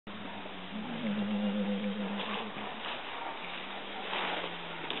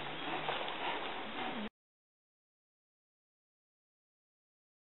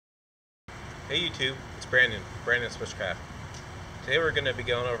Hey YouTube, it's Brandon's Bushcraft. Today we're going to be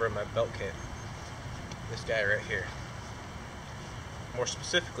going over my belt kit. This guy right here. More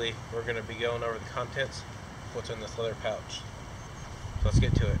specifically, we're going to be going over the contents, what's in this leather pouch. So let's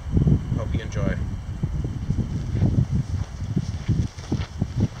get to it. Hope you enjoy.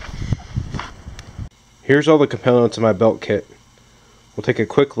 Here's all the components of my belt kit. We'll take a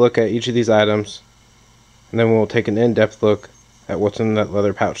quick look at each of these items, and then we'll take an in-depth look at what's in that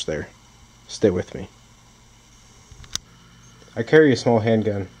leather pouch there. Stay with me. I carry a small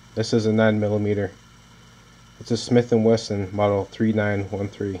handgun. This is a 9mm. It's a Smith & Wesson model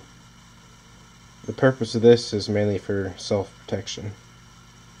 3913. The purpose of this is mainly for self-protection.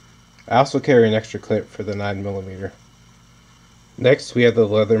 I also carry an extra clip for the 9mm. Next we have the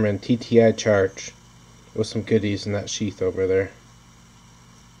Leatherman TTI Charge with some goodies in that sheath over there.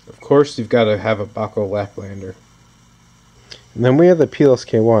 Of course you've got to have a Baco Laplander. And then we have the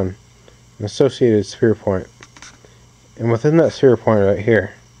PLSK1, an associated spear point. And within that spear point right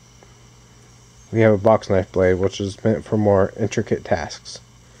here, we have a box knife blade, which is meant for more intricate tasks.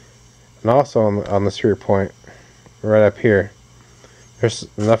 And also on the spear point, right up here, there's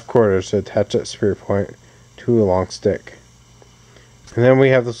enough cordage to attach that spear point to a long stick. And then we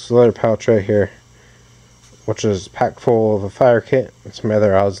have this leather pouch right here, which is packed full of a fire kit and some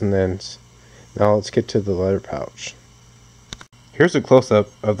other odds and ends. Now let's get to the leather pouch. Here's a close-up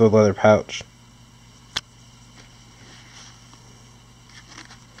of the leather pouch.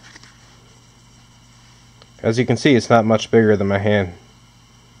 As you can see, it's not much bigger than my hand.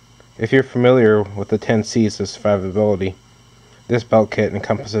 If you're familiar with the 10 C's of survivability, this belt kit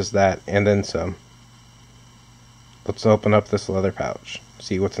encompasses that and then some. Let's open up this leather pouch,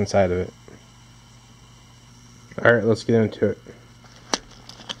 see what's inside of it. Alright, let's get into it.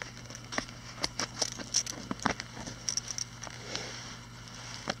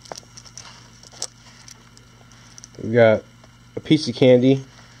 We've got a piece of candy.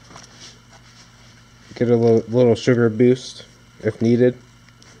 Get a little sugar boost if needed.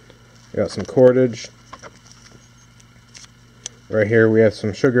 We got some cordage. Right here we have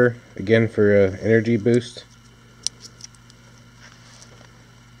some sugar, again for an energy boost.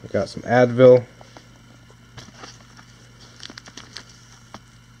 We got some Advil.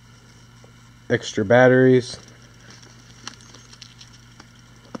 Extra batteries.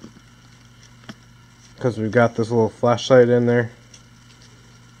 Because we've got this little flashlight in there.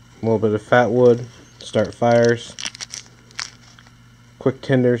 A little bit of fat wood, start fires. Quick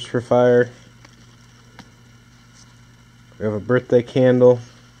tinders for fire. We have a birthday candle.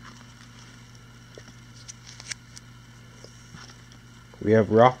 We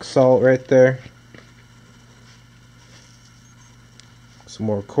have rock salt right there. Some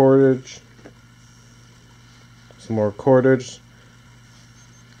more cordage. Some more cordage.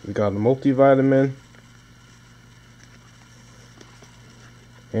 We got a multivitamin.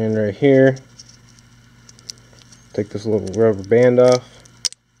 And right here, take this little rubber band off.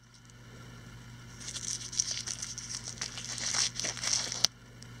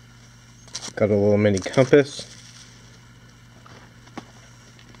 Got a little mini compass.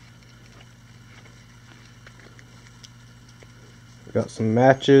 Got some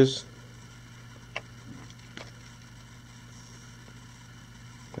matches.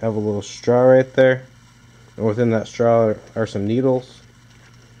 I have a little straw right there. And within that straw are some needles.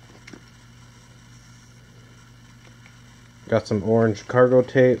 Got some orange cargo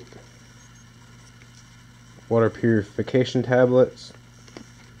tape, water purification tablets,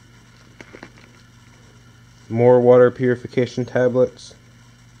 more water purification tablets,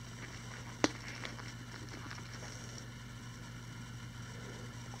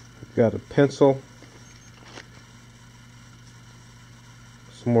 got a pencil,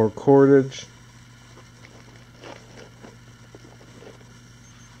 some more cordage,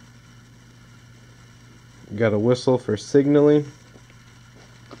 got a whistle for signaling.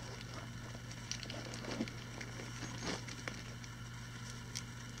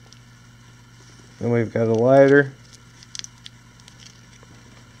 Then we've got a lighter.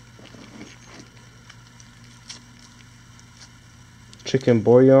 Chicken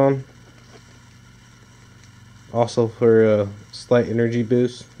bouillon. Also for a slight energy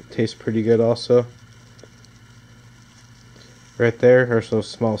boost. It tastes pretty good also. Right there are some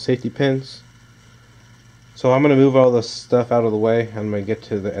small safety pins. So I'm going to move all this stuff out of the way and I'm going to get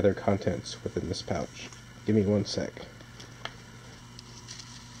to the other contents within this pouch. Give me one sec.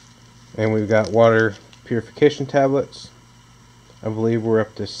 And we've got water purification tablets. I believe we're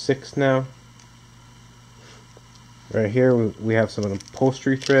up to 6 now. Right here we have some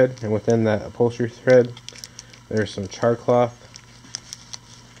upholstery thread, and within that upholstery thread there's some char cloth.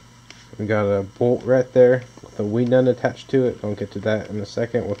 We got a bolt right there with a wing nut attached to it. I'll get to that in a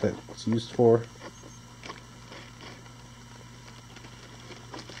second, what that's used for.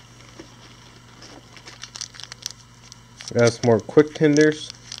 We got some more quick tenders,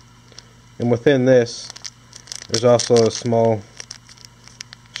 and within this there's also a small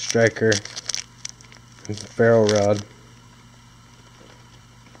striker and ferrule rod.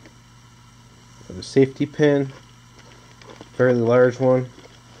 Got a safety pin, fairly large one.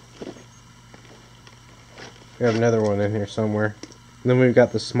 We have another one in here somewhere. And then we've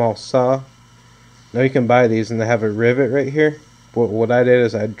got the small saw. Now you can buy these and they have a rivet right here. But what I did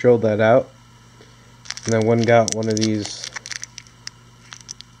is I drilled that out, and then got one of these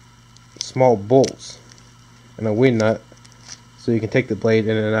small bolts and a wing nut, so you can take the blade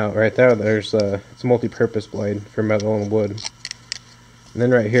in and out. Right there, it's a multi-purpose blade for metal and wood. And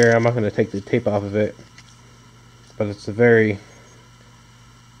then right here, I'm not going to take the tape off of it, but it's a very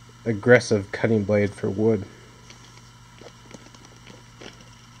aggressive cutting blade for wood.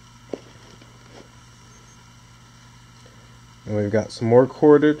 And we've got some more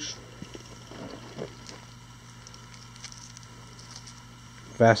cordage,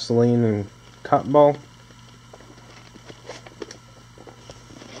 Vaseline and cotton ball.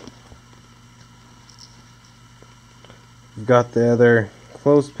 We've got the other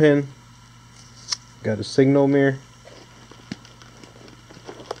clothespin, got a signal mirror,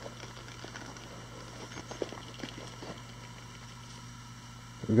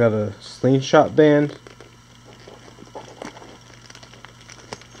 we've got a slingshot band,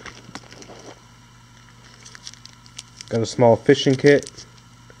 got a small fishing kit.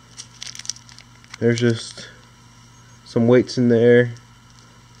 There's just some weights in there,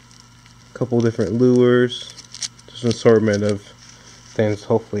 a couple different lures, just an assortment of things to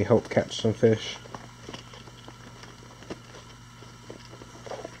hopefully help catch some fish.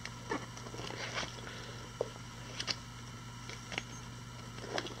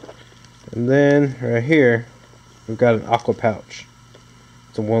 And then right here we've got an aqua pouch.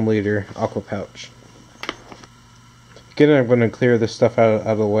 It's a 1 liter aqua pouch. Again, I'm going to clear this stuff out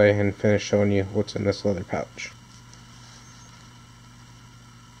of the way and finish showing you what's in this leather pouch.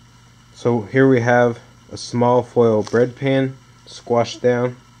 So here we have a small foil bread pan squashed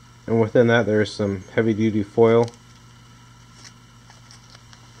down, and within that there's some heavy duty foil.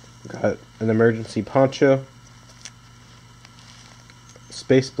 Got an emergency poncho,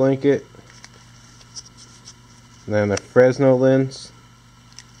 space blanket, and then a Fresno lens,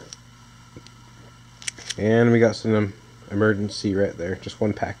 and we got some emergency right there, just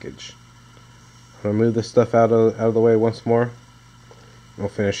one package. I'm going to move this stuff out of the way once more, and we'll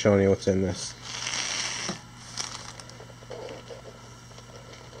finish showing you what's in this.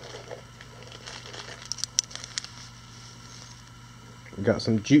 We got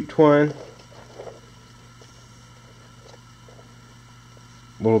some jute twine,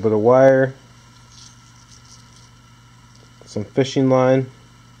 a little bit of wire, some fishing line,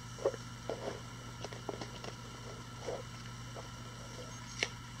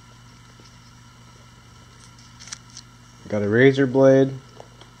 got a razor blade,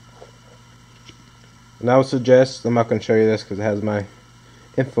 and I would suggest, I'm not going to show you this because it has my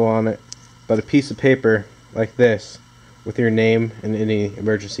info on it, but a piece of paper like this with your name and any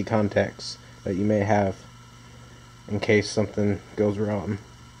emergency contacts that you may have in case something goes wrong.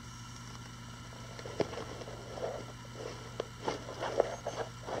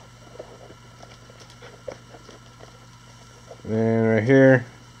 And right here,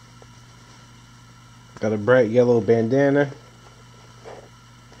 got a bright yellow bandana,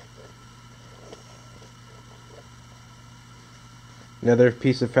 another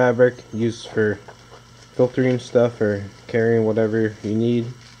piece of fabric used for filtering stuff or carrying whatever you need,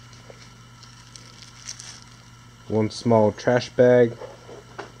 one small trash bag,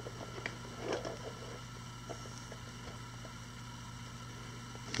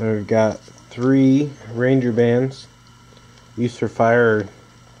 and we've got 3 Ranger bands used for fire or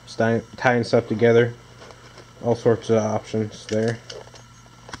tying stuff together. All sorts of options there.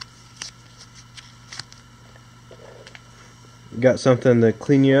 Got something to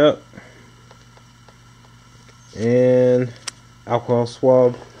clean you up, and alcohol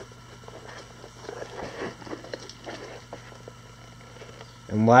swab,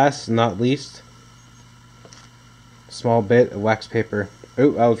 and last but not least, a small bit of wax paper.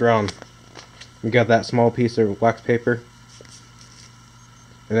 Oh, I was wrong. We got that small piece of wax paper,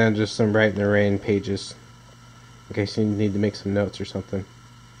 and then just some Write in the Rain pages in case you need to make some notes or something.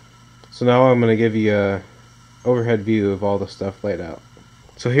 So now I'm going to give you a overhead view of all the stuff laid out.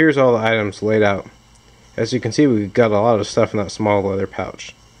 So here's all the items laid out. As you can see, we've got a lot of stuff in that small leather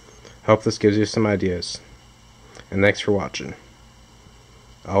pouch. Hope this gives you some ideas. And thanks for watching.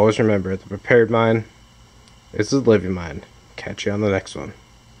 Always remember, the prepared mind is the living mind. Catch you on the next one.